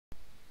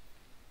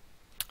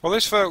Well,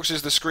 this, folks,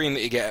 is the screen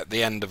that you get at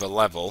the end of a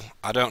level.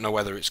 I don't know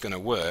whether it's going to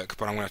work,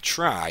 but I'm going to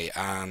try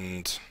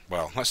and,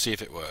 well, let's see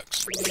if it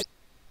works.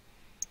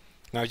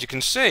 Now, as you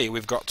can see,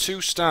 we've got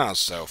 2 stars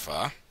so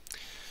far.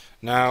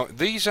 Now,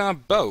 these are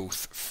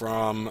both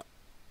from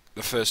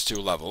the first 2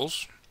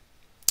 levels,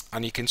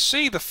 and you can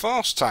see the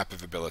Force type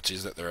of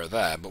abilities that there are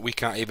there, but we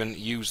can't even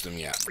use them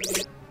yet.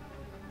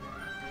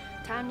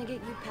 Time to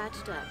get you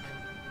patched up.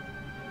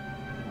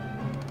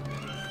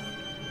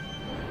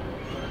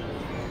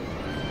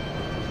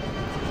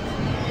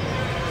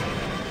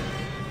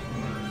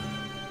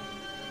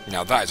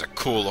 Now that is a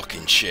cool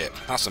looking ship.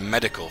 That's a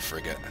medical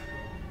frigate.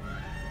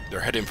 They're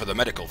heading for the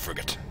medical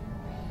frigate.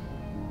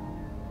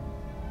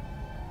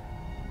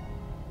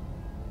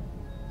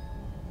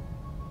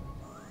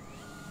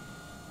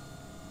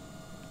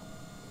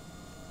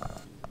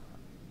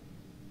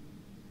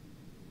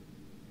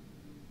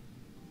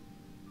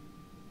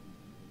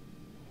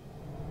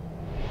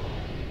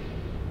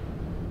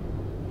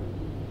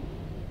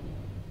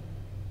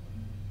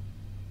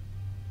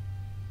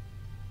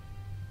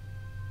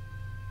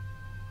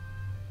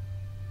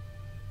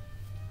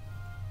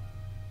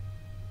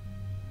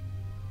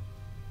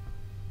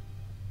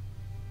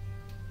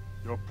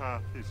 Your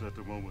path is at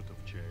a moment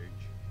of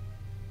change.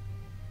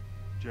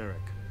 Jarek,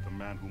 the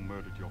man who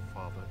murdered your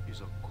father,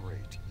 is a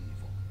great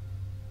evil.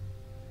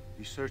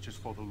 He searches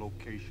for the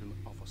location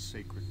of a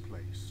sacred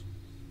place,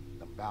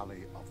 the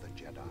Valley of the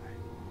Jedi.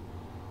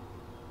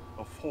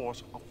 A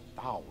force of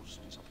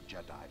thousands of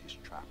Jedi is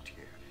trapped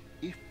here.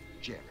 If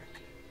Jarek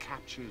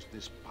captures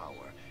this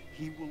power,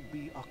 he will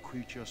be a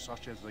creature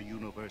such as the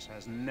universe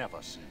has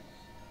never seen.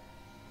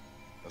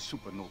 A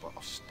supernova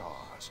of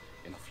stars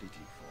in a fleeting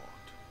thought.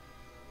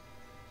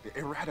 The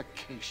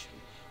eradication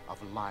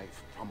of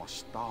life from a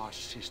star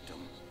system,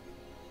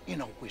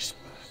 in a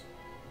whisper,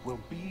 will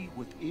be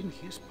within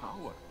his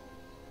power.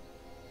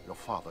 Your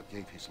father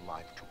gave his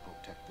life to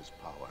protect this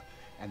power,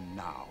 and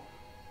now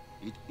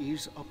it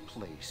is a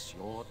place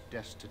your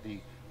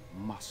destiny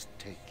must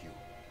take you.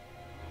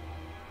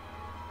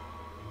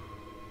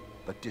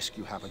 The disc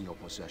you have in your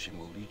possession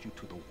will lead you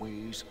to the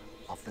ways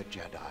of the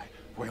Jedi.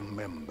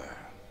 Remember,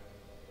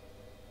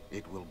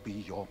 it will be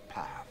your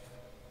path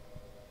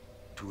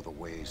to the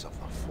ways of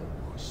the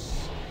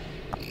Force.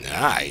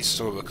 Nice,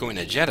 so we're becoming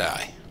a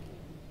Jedi.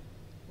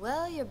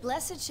 Well, your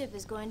blessed ship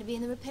is going to be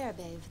in the repair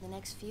bay for the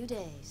next few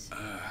days.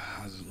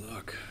 How's it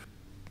look?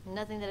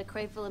 Nothing that a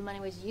crate full of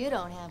money which you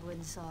don't have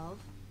wouldn't solve.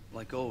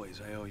 Like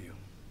always, I owe you.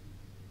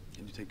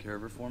 Can you take care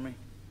of her for me?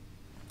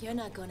 You're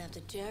not going after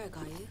Jarek,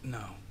 are you?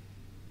 No.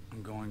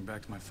 I'm going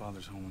back to my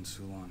father's home in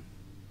Sulan.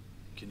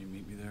 Can you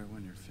meet me there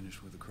when you're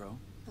finished with the crow?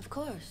 Of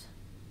course.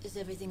 Is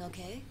everything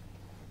okay?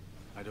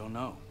 I don't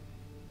know.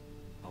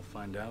 I'll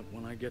find out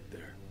when I get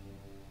there.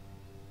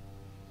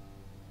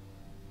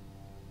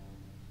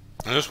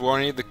 I'm just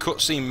warning you, the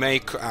cutscene may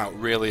cut out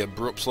really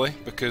abruptly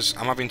because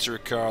I'm having to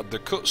record the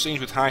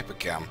cutscenes with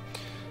hypercam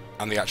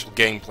and the actual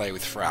gameplay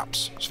with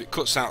fraps. So if it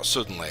cuts out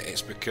suddenly,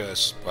 it's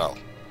because, well,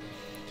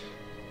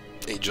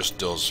 it just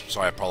does.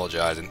 So I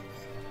apologise.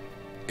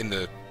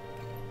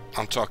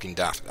 I'm talking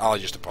daft. I'll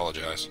just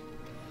apologise.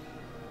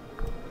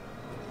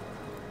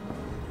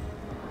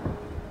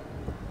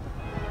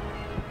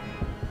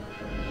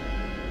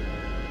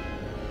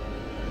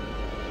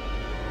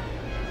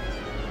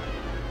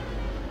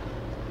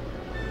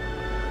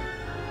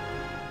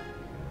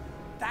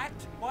 That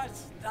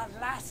was the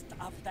last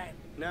of them.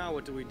 Now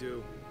what do we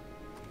do?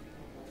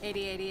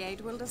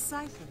 8088 will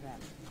decipher them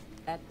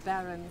at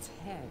Baron's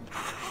head.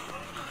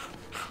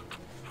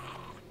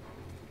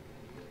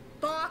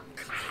 Buck!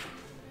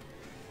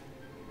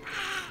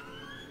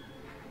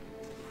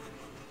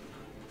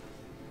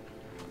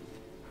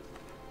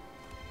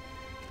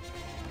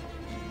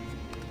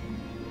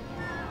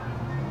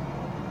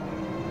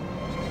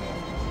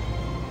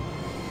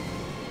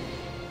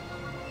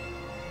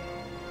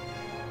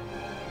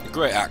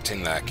 Great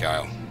acting there,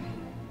 Kyle.